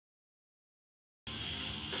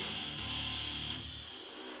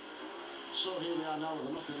So here we are now with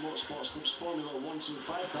the Knockhill Motorsports Club's Formula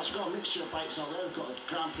 125 class. We've got a mixture of bikes out there. We've got a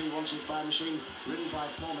Grand Prix 125 machine ridden by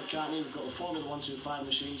Paul McCartney. We've got the Formula 125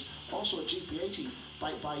 machines. Also a GP80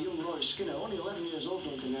 bike by young Rory Skinner, only 11 years old,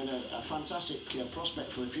 Duncan, and a fantastic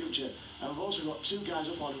prospect for the future. And we've also got two guys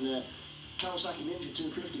up on Kawasaki Ninja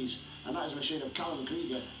 250s, and that is a machine of Callum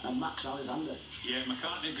Grieger and Max Alexander. Yeah,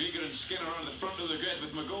 McCartney, Grieger and Skinner on the front of the grid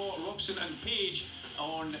with McGaw, Robson and Page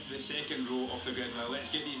on the second row of the grid. Now let's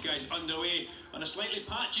get these guys underway on a slightly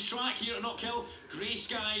patchy track here at Knockhill. Grey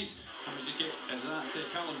skies, and we just get, is that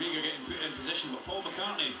Callum Grieger getting put in position, but Paul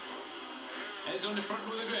McCartney is on the front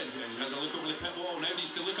row of the grid. He has a look over the pit wall, now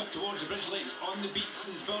needs to look up towards the bridge lights on the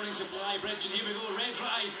Beatson's Building Supply Bridge, and here we go, reds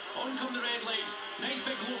rise, on come the red lights, nice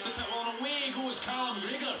big glow off the pit wall, and away goes Callum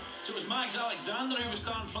Grieger. So it was Max Alexander who was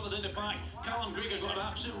starting further down the back. Callum Grieger got an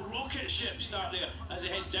absolute rocket ship start there as they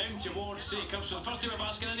head down towards St. Cups for the first time of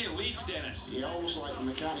asking any leads, Dennis. Yeah, almost like the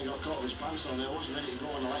mechanic got caught with his pants on there, wasn't ready to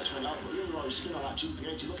go when the lights went out, but young Rory Skinner, that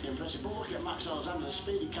GP80, looking impressive. But look at Max Alexander, the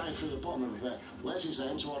speed he carried through the bottom of Leslie's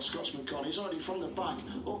there towards Scotsman Corner. He's already from the back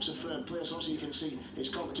up to third place. Also you can see his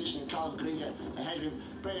competition in Callum Grieger ahead of him.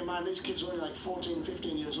 Bear in mind these kids are only like 14,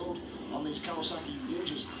 15 years old on these Kawasaki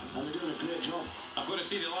Ninjas, and they're doing a great job. I've got to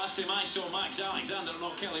say, the last time I saw Max Alexander at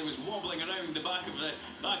Knockhill, he was wobbling around the back of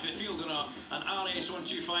the field on an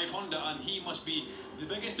RS125 Honda, and he must be the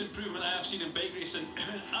biggest improvement I have seen in bike racing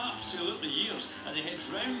in absolutely years, as he heads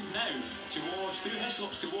round now towards, through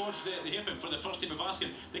Hislop's towards the hairpin for the first time of asking.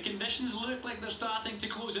 The conditions look like they're starting to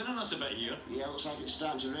close in on us a bit here. Yeah, it looks like it's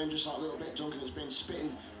starting to rain just that little bit, Duncan. It's been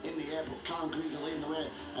spitting in the air, but Callum Grieger leading the way,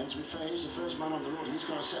 and to be fair, he's the first man on the road. He's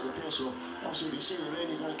got to set the pace, so obviously if you see the rain,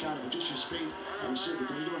 you've got to kind of adjust your speed and see,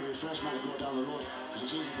 because you don't want to be the first man to go down the road, because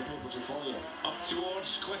it's easy for people to follow you. Up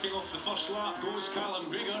towards, clicking off the first lap goes Callum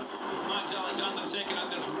Grieger with Max Alexander in second,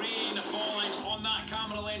 and there's rain falling on that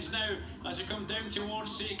camera lens now as we come down towards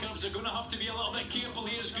St. Curves. They're going to have to be a little bit careful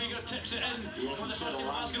here as Grieger tips it in for the first time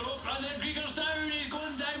basket off, and then Grieger's down, he's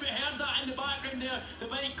going down. We heard that in the background there, the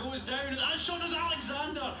bike goes down, and so does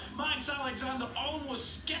Alexander. Max Alexander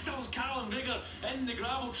almost skittles Callum Grieger in the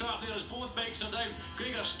gravel trap there as both bikes are down.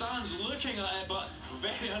 Grieger stands looking at it, but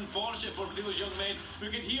very unfortunate for those young men. We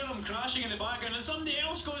could hear them crashing in the background, and somebody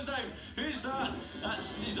else goes down. Who's that?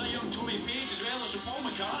 Is that young Tommy Page as well? So Paul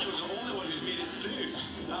McCartney was the only one who's made it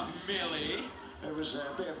through that melee. There was a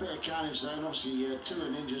bit of carnage there, and obviously two of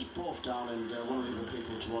the Ninjas both down, and one of the other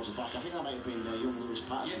people towards the back. I think that might have been young Lewis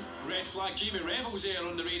Patterson. Yeah, red flag. Jamie Revels there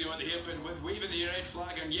on the radio at the hairpin with waving the red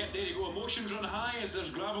flag, and yep, there you go. Emotions run high as there's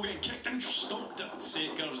gravel getting kicked and stomped at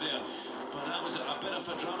St. Curves there. But that was a bit of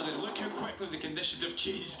a drama there. Look how quickly the conditions have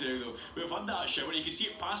changed now, though. We've had that shower. You can see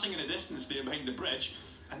it passing in the distance there behind the bridge.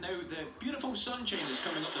 And now the beautiful sunshine is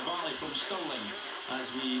coming up the valley from Stirling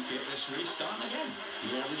as we get this race starting again.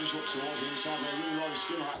 Yeah, we just look towards the inside there. Young Rory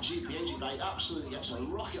Skinner, that GP80 bike, absolutely gets a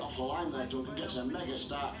rocket off the line there, Duncan, gets a mega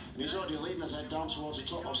start, and he's already leading as head down towards the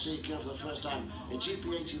top of St. Curve for the first time. A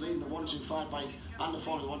GP80 leading the 125 bike and the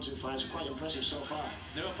Formula 125 is quite impressive so far.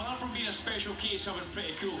 Now, apart from being a special case of it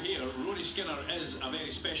pretty cool here, Rory Skinner is a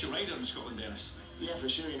very special rider in Scotland, Dennis. Yeah, for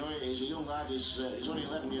sure, you know, he's a young lad, he's only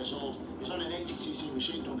 11 years old, he's on an 80cc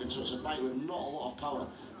machine, Duncan, so it's a bike with not a lot of power.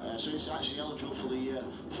 So he's actually eligible for the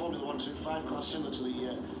Formula 125 class, similar to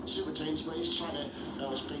the Super Teams, but he's trying to,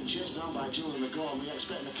 he's being chased down by Julian McGaw, and we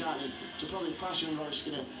expect McCartney to probably pass young Rory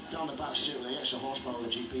Skinner down the back straight with the extra horsepower of the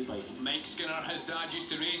GP bike. Mike Skinner, his dad used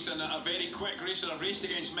to race, and a very quick racer. I've raced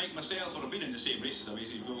against Mike myself, or I've been in the same races,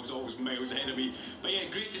 he was always miles ahead of me. But yeah,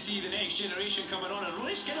 great to see the next generation coming on, and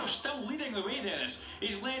Rory Skinner's still leading the way, Dennis.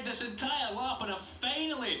 He's led this entire lap, and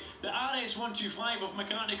finally the RS125 of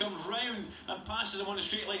McCartney comes round and passes him on the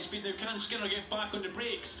straight line speed. Now can Skinner get back on the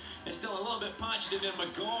brakes? It's still a little bit patched in there.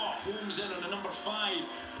 McGaw homes in on the number 5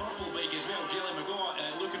 purple bike as well. Jelly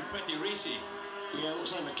McGaw looking pretty racy. Yeah, it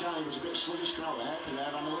looks like McCartney was a bit sluggish coming out the hairpin there,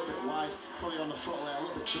 and a little bit wide, probably on the throttle there, a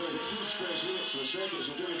little bit turdy. It's his first unit to the circuit,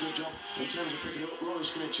 so doing a good job in terms of picking up. Rory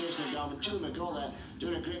Skinner chasing him down, and Jill McGaw there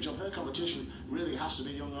doing a great job. Her competition really has to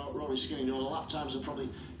be young Rory Skinner. You know, the lap times are probably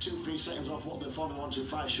 2-3 seconds off what the Formula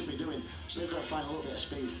 125 should be doing, so they've got to find a little bit of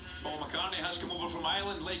speed. Paul McCartney has come over from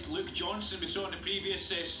Ireland like Luke Johnson we saw in the previous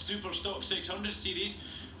Super Stock 600 series.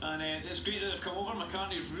 And it's great that they've come over.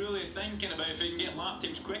 McCartney's really thinking about if he can get lap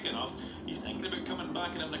times quick enough. He's thinking about coming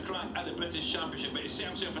back and having a crack at the British Championship, but he's set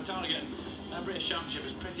himself a target. That British Championship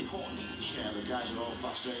is pretty hot. Yeah, the guys are all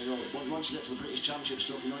faster. You know, once you get to the British Championship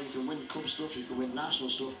stuff, you know, you can win club stuff, you can win national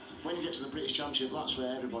stuff. When you get to the British Championship, that's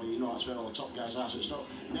where everybody, you know, that's where all the top guys are. So it's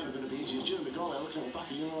never going to be easy. It's Julie McGaw there looking at the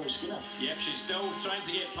back of Rory Skinner. Yep, she's still trying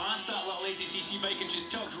to get past that little ATCC bike, and she's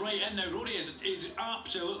tucked right in now. Rory is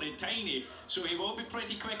absolutely tiny, so he will be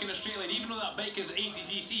pretty quick in Australia. And even though that bike is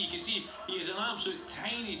ATCC, you can see he is an absolute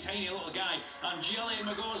tiny little guy. And Gillian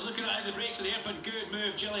McGaw is looking at the brakes of the hairpin. Good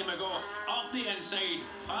move, Gillian McGaw up the inside,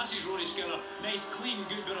 passes Rory Skinner. Nice, clean,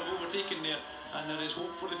 good bit of overtaking there. And there is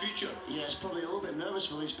hope for the future. Yeah, it's probably a little bit nervous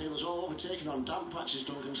for these people. It's all overtaken on damp patches,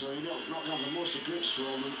 Duncan, so you're not going to have the most of grips for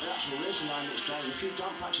them. The actual racing line looks dry. There's a few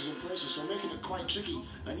damp patches in places, so making it quite tricky.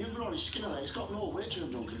 And young Rory Skinner there, he's got no weight to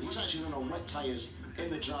him, Duncan. He's actually running on wet tyres in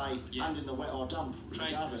the dry and in the wet or damp,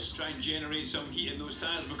 regardless. Try and generate some heat in those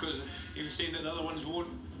tyres, because he was saying that the other ones won't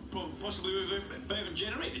possibly move out, but even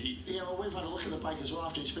generate the heat. Yeah, well, we've had a look at the bike as well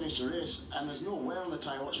after he's finished the race, and there's no wear on the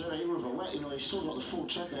tyre whatsoever, even with a wet. You know, he's still got the full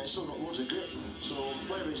tread there, he's still got loads of grip. So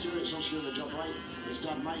whatever he's doing, it's obviously doing the job right. His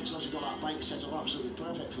dad Mike's obviously got that bike set up absolutely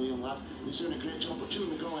perfect for the young lad. He's doing a great job, but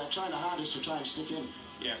Julie McGaw there trying the hardest to try and stick in.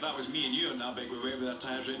 Yeah, if that was me and you on that bike with our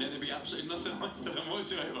tyres right now, there'd be absolutely nothing left of them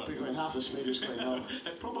whatsoever. Be going half the speed he's going now.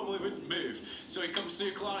 It probably wouldn't move. So he comes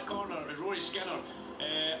through Clark Corner, and Rory Skinner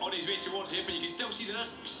on his way towards it, but you can still see there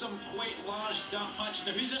is some quite large damp patches.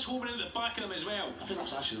 Now, who's this homing in at the back of them as well? I think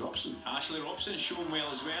that's Ashley Robson. Ashley Robson shown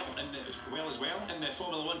well as well in the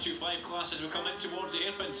Formula 125 class as we come in towards the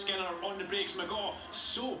hairpin. Skinner on the brakes. McGaw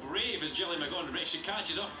so brave as Gillian McGaw on the brakes. She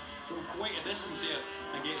catches up from quite a distance here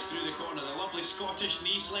and gets through the corner. The lovely Scottish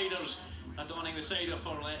knee sliders adorning the side of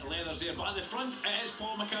her leathers there. But at the front it is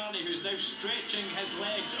Paul McCartney, who's now stretching his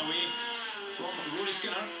legs away from Rory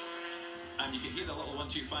Skinner. And you can hear the little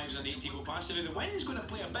 125s and 80 go past it. The wind is going to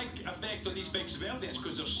play a big effect on these bikes as well, then,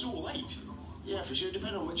 because they're so light. Yeah, for sure.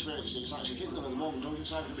 Depending on which way it's actually hitting them at the moment,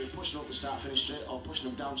 Duncan's either going to be pushing up the start-finish straight or pushing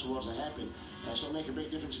them down towards the hairpin. So it'll make a big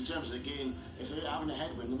difference in terms of the gain. If they're having a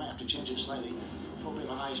headwind, they might have to change it slightly, probably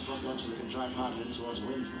the highest block on so they can drive harder in towards the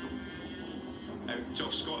wind. Out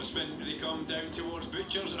of Scotsman, they come down towards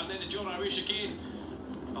Butchers, and then the John Irish chicane.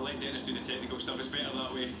 I'll let Dennis do the technical stuff, it's better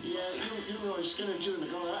that way. Yeah, you know, Skinner and Julie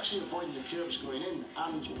McGaw, they're actually avoiding the curbs going in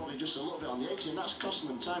and probably just a little bit on the exit, and that's costing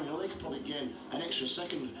them time. You know, they could probably gain an extra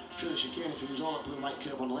second through the chicane if he was all up with the light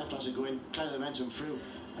curb on the left as they go in, carry the momentum through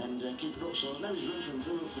and keep it up. So maybe there's room for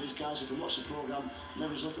improvement for these guys who can watch the programme,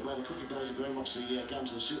 maybe just look at where the quicker guys are going, watch the get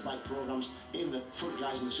into the superbike programmes, even the front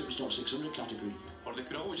guys in the Superstock 600 category. Or they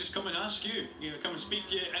could always just come and ask you, come and speak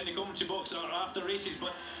to you in the commentary box or after races.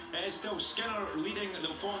 But it's still Skinner leading the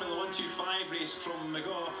Formula 125 race from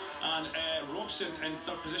McGaw, and Robson in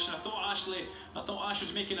third position. I thought Ash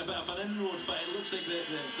was making a bit of an inroad, but it looks like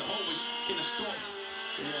the halt was kind of stopped.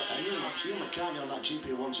 Yeah, and Ian McCartney on that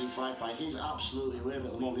GP125 bike, he's absolutely waving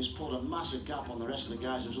at the moment. He's pulled a massive gap on the rest of the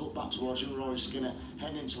guys. He's looked back towards young Rory Skinner,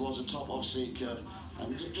 heading towards the top off-seat curve.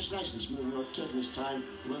 And just nice and smooth, taking his time,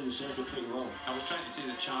 learning the circuit pretty well. I was trying to say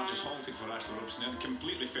the charge is halted for Ashley Robson and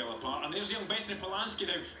completely fell apart. And there's young Bethany Polanski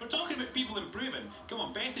now. We're talking about people improving. Come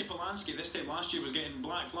on, Bethany Polanski this time last year was getting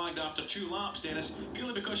black flagged after 2 laps, Dennis,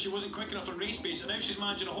 purely because she wasn't quick enough in race pace. And now she's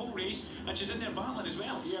managing a whole race and she's in there battling as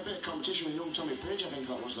well. Yeah, a bit of competition with young Tommy Page, I think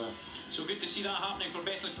that was there. So good to see that happening for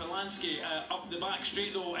Bethany Polanski. Up the back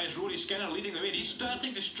straight though is Rory Skinner leading the way. He's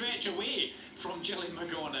starting to stretch away from Gillian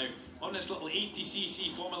McGaw now on this little 80cc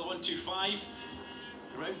Formula 125.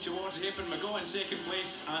 Round towards Hapen, McGaw in second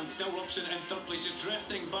place, and still Robson in third place. He's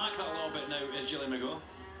drifting back that little bit now is Gillian McGaw.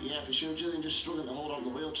 Yeah, for sure. Gillian just struggling to hold on to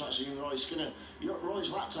the wheel tracks of young Rory Skinner. Rory's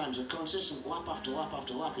lap times are consistent, lap after lap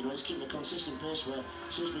after lap. You know, he's keeping a consistent pace where there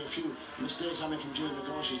seems to be a few mistakes happening from Gillian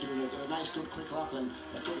McGaw. She's doing a nice, good, quick lap and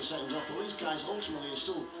a couple of seconds off. But these guys ultimately are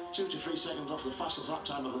still 2 to 3 seconds off the fastest lap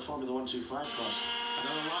time of the Formula 125 class.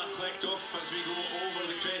 Another lap clicked off as we go over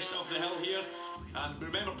the crest of the hill here. And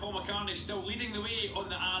remember, Paul McCartney still leading the way on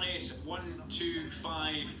the RS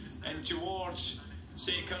 125 and towards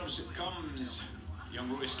St. Curves comes young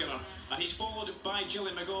Rory Skinner, and he's followed by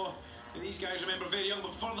Gillian McGaw. And these guys, remember, very young,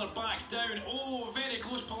 but further back down. Oh, very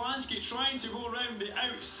close. Polanski trying to go around the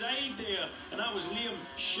outside there, and that was Liam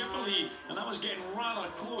Shipley, and that was getting rather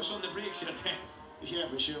close on the brakes here. Yeah,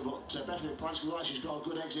 for sure, but Bethany Polanski looks like she's got a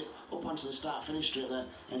good exit up onto the start-finish straight there,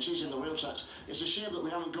 and she's in the wheel tracks. It's a shame that we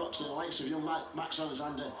haven't got the likes of young Max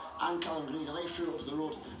Alexander and Callum Greener. They flew up the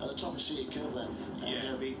road at the top of Seated Curve there, and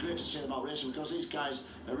it'd be great to see them out racing, because these guys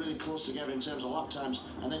are really close together in terms of lap times,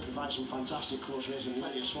 and they provide some fantastic close racing,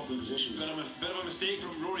 let you swap in positions. Bit of a mistake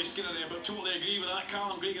from Rory Skinner there, but totally agree with that.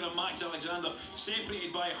 Callum Greener and Max Alexander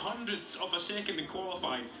separated by hundredths of a second in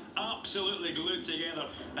qualifying, absolutely glued together,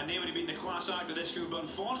 and they would have been the class act of this this field, but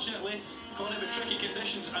unfortunately, caught out with tricky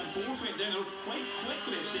conditions, and both went down the road quite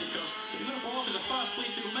quickly at Sakers. If you're going to fall off, is a fast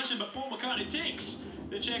place to go missing, but Paul McCartney takes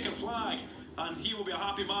the checkered flag, and he will be a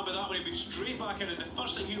happy man with that one. He'll be straight back in, and the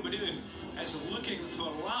first thing he'll be doing is looking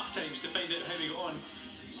for lap times to find out how he got on.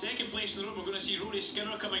 Second place in the road, we're going to see Rory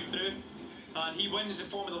Skinner coming through, and he wins the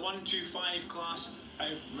Formula 125 class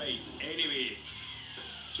outright. Anyway,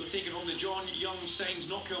 so taking home the John Young Signs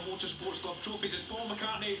Knockhill Motorsports Club trophies is Paul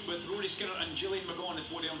McCartney with Rory Skinner and Gillian McGaw on the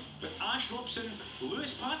podium, with Ash Robson,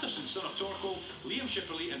 Lewis Patterson, son of Torkel, Liam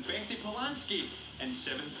Schipperle and Betty Polanski in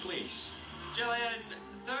 7th place. Gillian,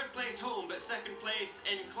 3rd place home, but 2nd place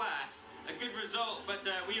in class. A good result, but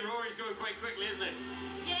wee Rory's going quite quickly, isn't he?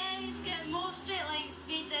 Yeah, he's got more straight line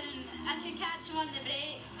speed and I could catch him on the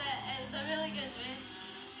brakes, but it was a really good race.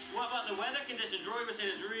 What about the weather conditions? Rory was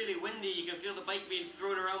saying it's really windy. You can feel the bike being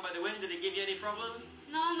thrown around by the wind. Did it give you any problems?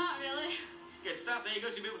 No, not really. Good stuff. There you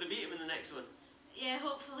go, so you'll be able to beat him in the next one. Yeah,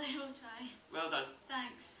 hopefully we'll try. Well done.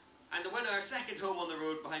 Thanks. And the winner, 2nd home on the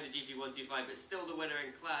road behind the GP125, but still the winner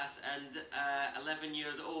in class, and 11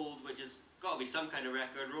 years old, which has got to be some kind of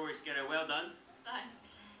record. Rory Skinner, well done.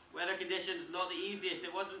 Thanks. Weather conditions, not the easiest.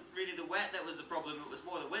 It wasn't really the wet that was the problem, it was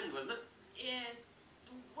more the wind, wasn't it? Yeah,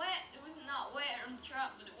 the wet, it wasn't that wet on the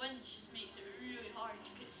track, but the wind just makes it really hard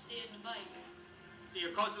to kind of stay in the bike. So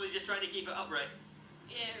you're constantly just trying to keep it upright?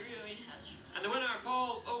 Yeah, really. That's... And the winner,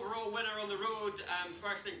 Paul, overall winner on the road,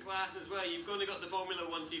 1st in class as well. You've only got the Formula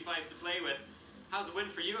 125 to play with. How's the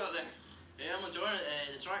wind for you out there? Yeah, I'm enjoying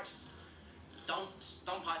it. The track's dump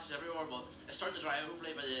patches everywhere, but it's starting to dry out.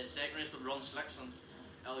 Hopefully by the second race we'll run slicks and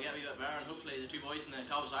it'll get a wee bit better, and hopefully the 2 boys in the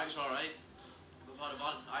Kawasaki's are alright. We've had a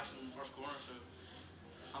bad accident in the first corner, so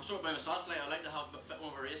I'm sort of by myself. Like, I'd like to have a bit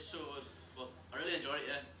more of a race, but I really enjoyed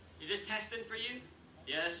it, yeah. Is this testing for you?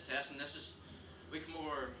 Yeah, this is testing. We come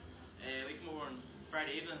over on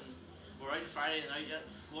Friday evening. We're out on Friday and out yet.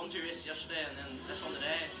 1-2 races yesterday and then this one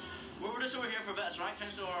today. We're just over here for a bit of track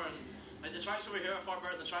time, so and like the tracks over here are far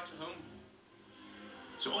better than the tracks at home.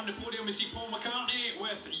 So on the podium we see Paul McCartney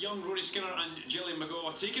with young Rory Skinner and Gillian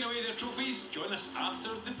McGaw taking away their trophies. Join us after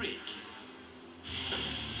the break.